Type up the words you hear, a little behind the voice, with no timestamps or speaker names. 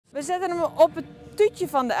We zetten hem op het tuutje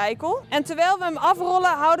van de eikel en terwijl we hem afrollen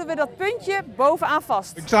houden we dat puntje bovenaan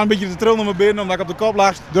vast. Ik sta een beetje te trillen naar mijn benen omdat ik op de kop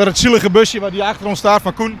lag door het zielige busje waar die achter ons staat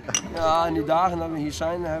van Koen. Ja, in die dagen dat we hier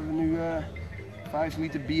zijn hebben we nu 5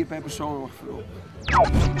 liter bier per persoon gevuld.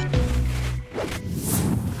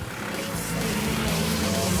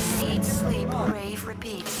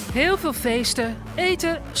 Heel veel feesten,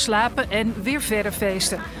 eten, slapen en weer verder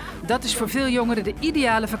feesten. Dat is voor veel jongeren de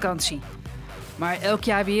ideale vakantie. Maar elk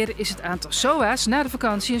jaar weer is het aantal SOA's na de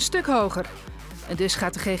vakantie een stuk hoger. En dus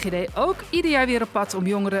gaat de GGD ook ieder jaar weer op pad om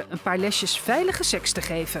jongeren een paar lesjes veilige seks te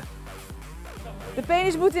geven. De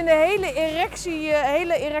penis moet in de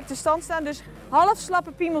hele erecte stand staan, dus half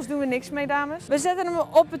slappe piemels doen we niks mee, dames. We zetten hem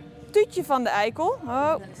op het tuutje van de eikel.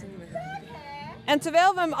 Oh. En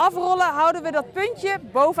terwijl we hem afrollen houden we dat puntje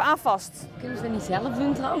bovenaan vast. Kunnen ze dat niet zelf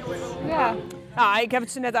doen trouwens? Ja. Nou, ik heb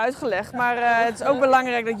het ze net uitgelegd, maar het is ook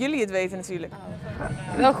belangrijk dat jullie het weten natuurlijk.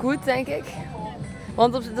 Wel goed, denk ik.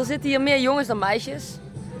 Want er zitten hier meer jongens dan meisjes.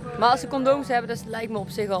 Maar als ze condooms hebben, dus lijkt me op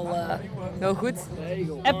zich al heel goed.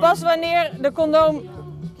 En pas wanneer de condoom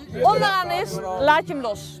onderaan is, laat je hem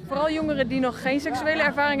los. Vooral jongeren die nog geen seksuele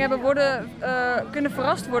ervaring hebben, kunnen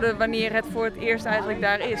verrast worden wanneer het voor het eerst eigenlijk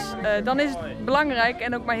daar is. Dan is het belangrijk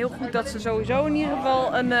en ook maar heel goed dat ze sowieso in ieder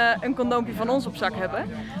geval een condoompje van ons op zak hebben.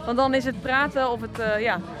 Want dan is het praten of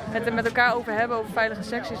het er met elkaar over hebben over veilige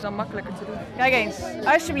seks is dan makkelijker te doen. Kijk eens,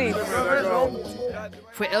 alsjeblieft.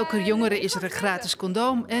 Voor elke jongere is er een gratis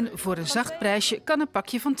condoom en voor een zacht prijsje kan een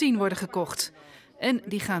pakje van 10 worden gekocht. En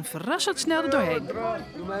die gaan verrassend snel er doorheen.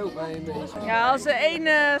 Ja, als er één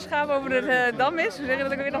schaap over de dam is, we zeggen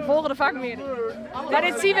dat ik weer dan volgen er vaak meer. Maar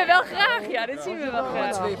dit zien we wel graag, ja, dit zien we wel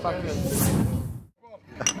graag.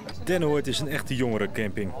 Den Hoort is een echte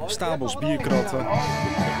jongerencamping. Stapels bierkratten,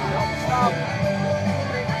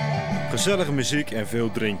 gezellige muziek en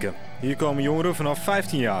veel drinken. Hier komen jongeren vanaf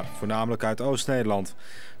 15 jaar, voornamelijk uit Oost-Nederland.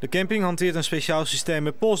 De camping hanteert een speciaal systeem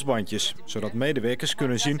met polsbandjes, zodat medewerkers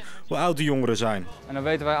kunnen zien hoe oud de jongeren zijn. En dan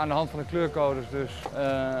weten wij aan de hand van de kleurcodes dus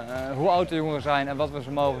hoe oud de jongeren zijn en wat we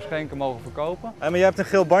ze mogen schenken, mogen verkopen. Maar jij hebt een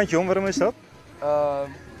geel bandje om, waarom is dat?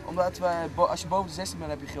 Omdat als je boven de 16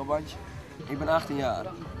 bent heb je een geel bandje. Ik ben 18 jaar.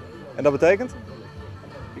 En dat betekent?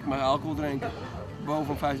 Ik mag alcohol drinken,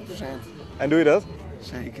 boven 50%. En doe je dat?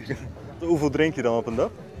 Zeker. Hoeveel drink je dan op een dag?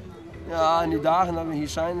 Ja, in die dagen dat we hier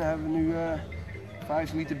zijn hebben we nu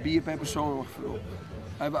 5 liter bier per persoon gevuld.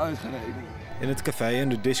 We hebben uitgerekend. In het café en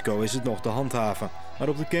de disco is het nog te handhaven. Maar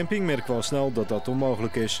op de camping merken we al snel dat dat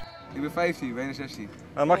onmogelijk is. Ik ben 15, bijna 16.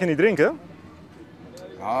 Maar mag je niet drinken?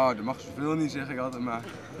 Ja, dat mag zoveel niet, zeg ik altijd maar.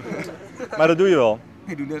 Maar dat doe je wel?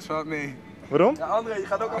 Ik doe net zo hard mee. Waarom? Ja, André, je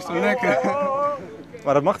gaat ook Dat is toch lekker?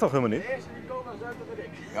 Maar dat mag toch helemaal niet?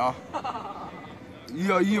 Ja,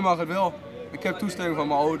 hier mag het wel. Ik heb toestemming van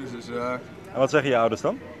mijn ouders, dus... En wat zeggen je ouders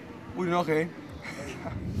dan? Moet er nog heen.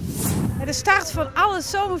 De start van alle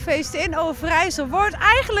zomerfeesten in Overijssel wordt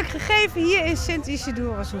eigenlijk gegeven hier in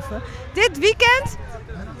Sint-Isidorushoeve. Dit weekend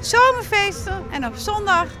zomerfeesten en op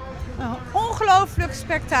zondag een ongelooflijk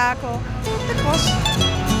spektakel. De cross.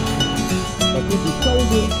 Dan kunt u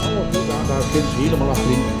komen, daar vindt ze helemaal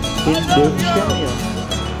achterin in de bescherming.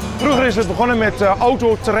 Vroeger is het begonnen met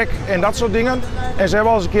autotrek en dat soort dingen. En ze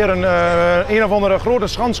hebben al eens een keer een of andere grote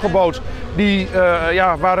schans gebouwd. Die,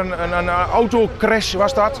 waar een autocrash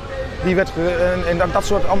was dat. Die werd, en dat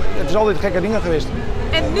soort, het is altijd gekke dingen geweest.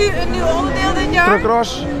 En nu een nieuw onderdeel dit jaar?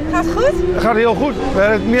 Truckcross. Gaat het goed? Het gaat heel goed.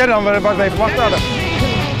 Meer dan wat wij verwacht hadden.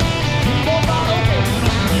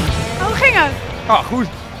 Hoe ging het? Goed.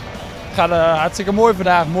 Het gaat hartstikke mooi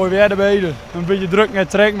vandaag. Mooi weer erbij. Een beetje druk met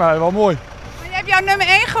trek, maar wel mooi. Je hebt jouw nummer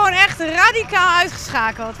 1 gewoon echt radicaal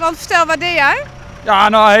uitgeschakeld. Want vertel, wat deed jij? Ja,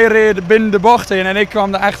 nou, hij reed binnen de bocht in en ik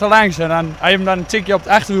kwam er achterlangs. En dan hij hem dan een tikje op het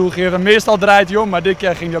achterwiel gegeven. En meestal draait hij om, maar dit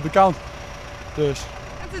keer ging hij op de kant. Dus.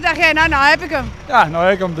 En toen dacht jij, nou heb ik hem. Ja, nou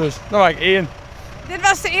heb ik hem dus. Dan was ik 1. Dit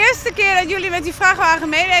was de eerste keer dat jullie met die vrachtwagen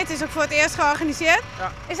meededen. Het is ook voor het eerst georganiseerd.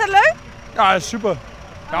 Ja. Is dat leuk? Ja, super.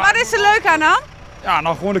 Ja. Wat is er leuk aan dan? Ja,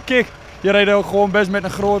 nou gewoon de kick. Je reed ook gewoon best met een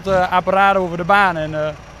groot apparaat over de baan.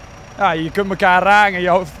 En, je kunt elkaar raken.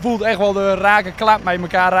 Je voelt echt wel de rake klap, maar je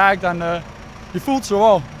elkaar raakt, dan je voelt ze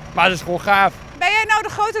wel. Maar het is gewoon gaaf. Ben jij nou de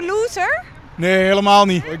grote loser? Nee, helemaal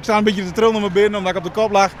niet. Ik sta een beetje te trillen naar mijn benen omdat ik op de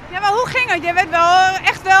kop lag. Ja, maar hoe ging het? Je werd wel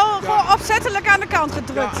echt gewoon opzettelijk aan de kant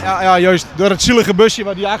gedrukt. Ja, juist. Door het zielige busje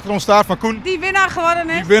waar die achter ons staat van Koen. Die winnaar geworden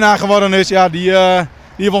is? Die winnaar geworden is, ja, die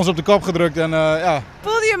heeft ons op de kop gedrukt. En, ja.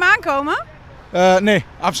 Voelde je hem aankomen? Nee,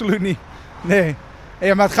 absoluut niet. Nee.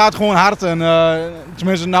 Ja, maar het gaat gewoon hard en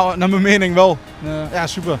tenminste naar mijn mening wel. Ja,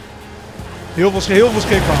 super. Heel veel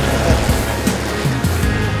schik van.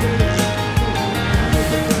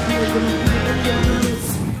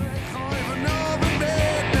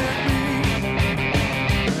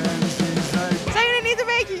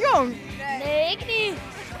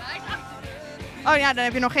 Oh ja, dan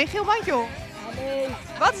heb je nog geen geel bandje op. Nee.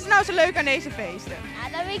 Wat is nou zo leuk aan deze feesten?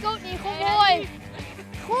 Ja, dat weet ik ook niet. Gewoon mooi.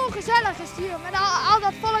 Gewoon gezellig is hier. Met al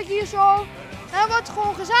dat volk hier zo. Dan wordt het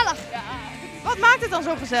gewoon gezellig. Ja. Wat maakt het dan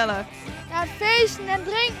zo gezellig? Ja, feesten en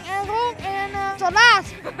drinken en roken en tot laat.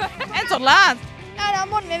 En tot laat? Ja, dan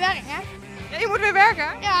moet ik weer werken, hè. Ja, je moet weer werken?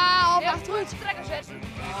 Ja, op achteruit.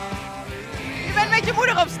 Je bent met je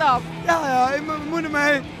moeder op stap? Ja, ik moet mijn moeder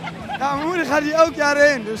mee. Ja, mijn moeder gaat hier elk jaar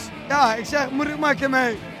heen, dus ja, ik zeg, moeder, maak je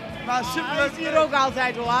mee. Maar super leuk hier ook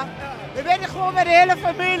altijd hoor. We zijn gewoon met de hele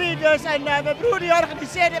familie dus en mijn broer die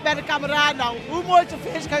organiseert het met een kameraad. Nou, hoe mooi zo'n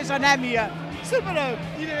feest kan je zo nemen hier. Superleuk.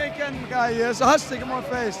 Iedereen kent elkaar hier, het is een hartstikke mooi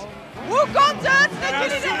feest. Hoe komt het dat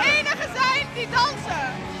jullie de enige zijn die dansen?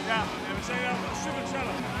 Ja, we zijn super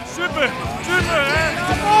gezellig. Super,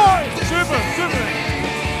 hè?